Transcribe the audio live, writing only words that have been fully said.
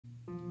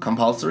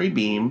Compulsory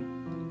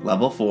Beam,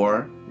 Level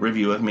 4,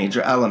 Review of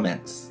Major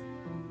Elements.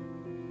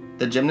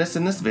 The gymnast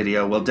in this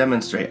video will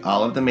demonstrate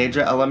all of the major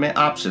element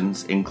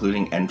options,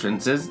 including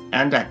entrances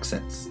and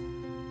exits.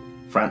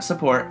 Front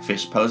support,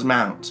 fish pose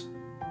mount.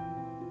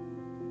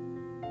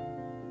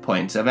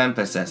 Points of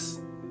emphasis: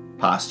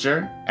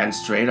 posture and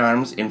straight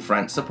arms in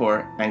front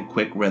support and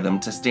quick rhythm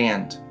to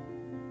stand.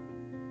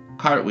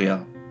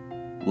 Cartwheel,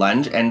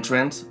 lunge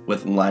entrance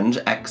with lunge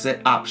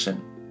exit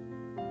option.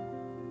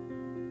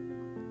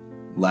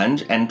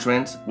 Lunge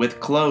entrance with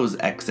close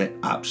exit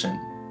option.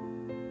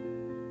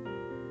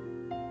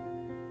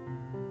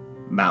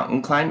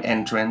 Mountain climb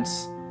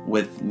entrance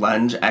with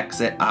lunge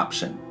exit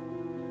option.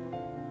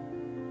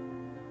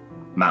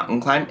 Mountain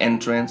climb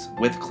entrance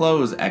with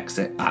close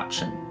exit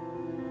option.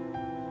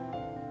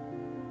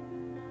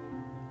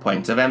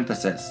 Points of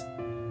emphasis: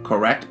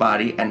 correct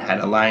body and head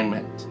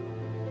alignment.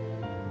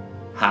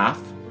 Half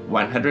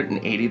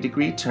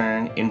 180-degree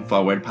turn in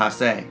forward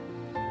passe.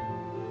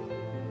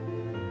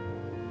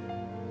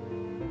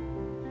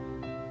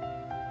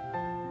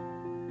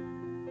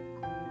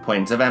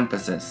 Points of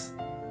emphasis: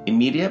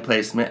 immediate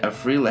placement of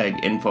free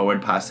leg in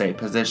forward passe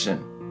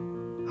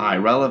position. High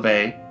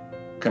releve,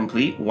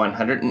 complete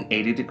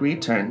 180-degree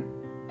turn.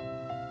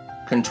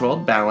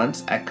 Controlled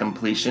balance at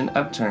completion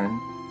of turn.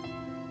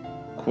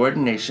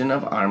 Coordination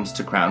of arms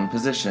to crown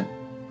position.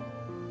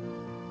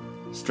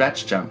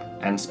 Stretch jump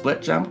and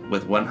split jump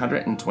with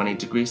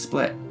 120-degree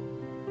split.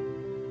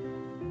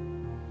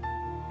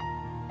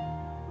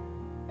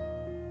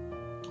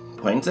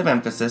 Points of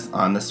emphasis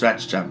on the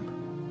stretch jump: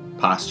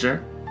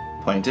 posture,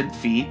 pointed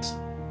feet,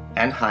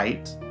 and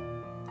height,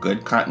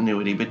 good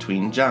continuity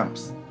between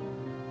jumps.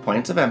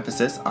 Points of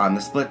emphasis on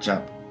the split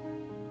jump: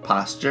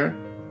 posture,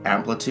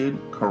 amplitude,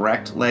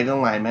 correct leg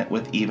alignment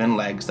with even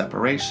leg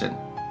separation.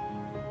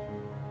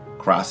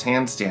 Cross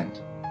handstand,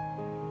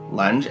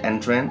 lunge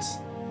entrance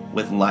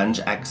with lunge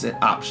exit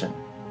option.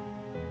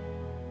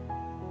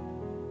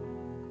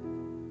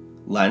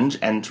 Lunge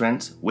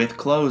entrance with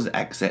close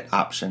exit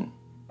option.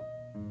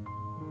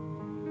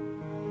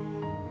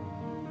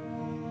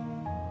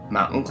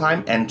 Mountain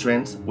climb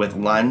entrance with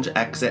lunge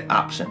exit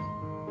option.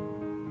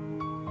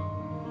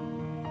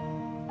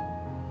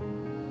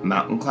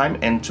 Mountain climb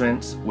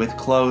entrance with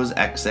close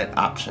exit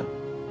option.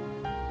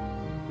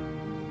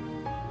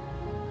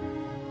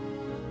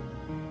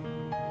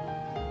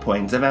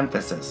 Points of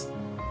emphasis: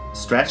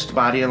 stretched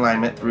body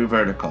alignment through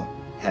vertical,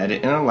 head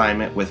in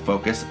alignment with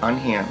focus on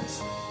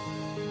hands.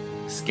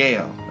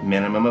 Scale,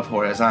 minimum of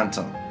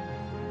horizontal.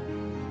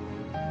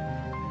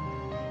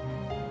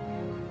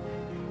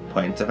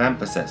 Points of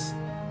emphasis: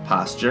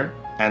 posture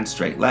and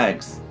straight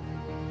legs.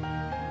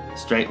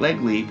 Straight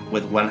leg leap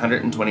with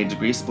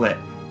 120-degree split.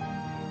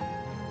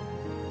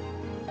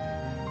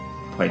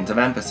 Points of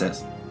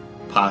emphasis: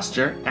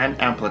 posture and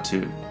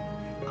amplitude.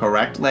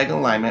 Correct leg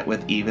alignment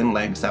with even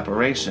leg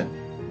separation.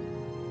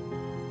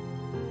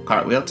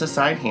 Cartwheel to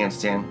side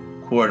handstand,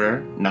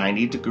 quarter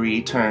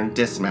 90-degree turn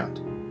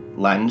dismount.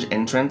 Lunge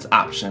entrance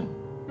option.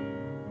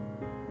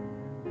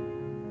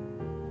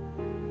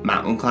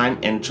 Mountain climb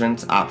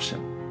entrance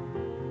option.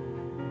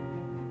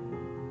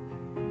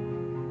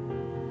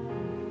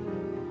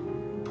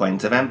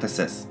 Points of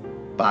emphasis: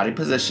 body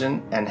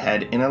position and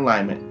head in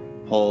alignment.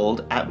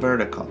 Hold at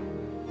vertical.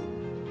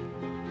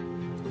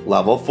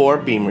 Level 4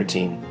 beam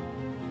routine.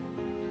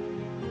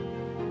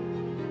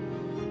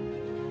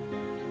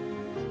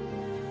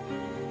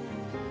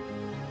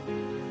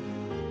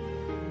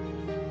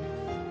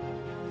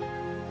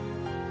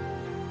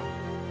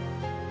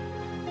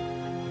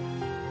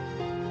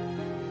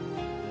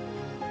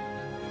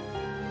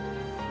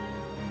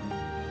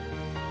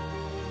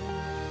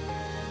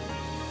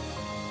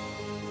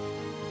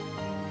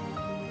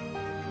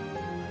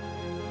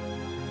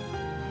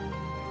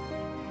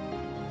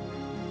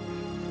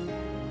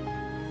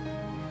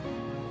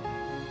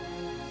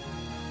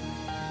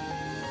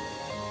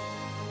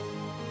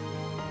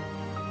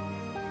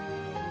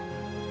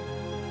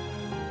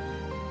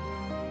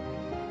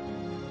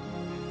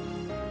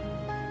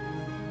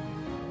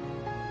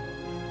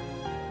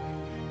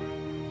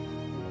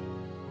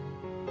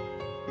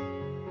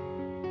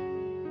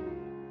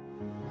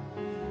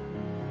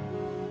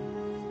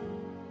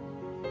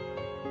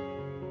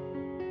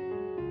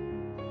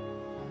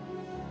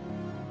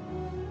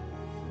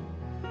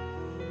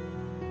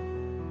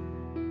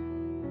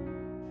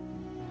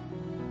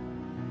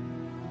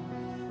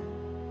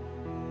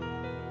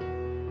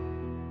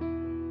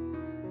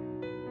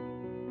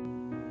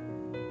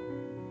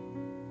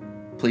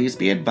 Please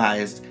be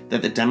advised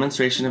that the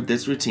demonstration of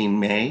this routine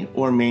may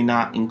or may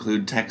not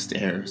include text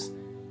errors,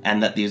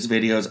 and that these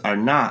videos are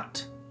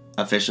not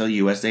official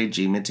USA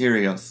G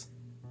materials.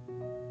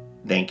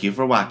 Thank you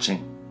for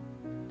watching.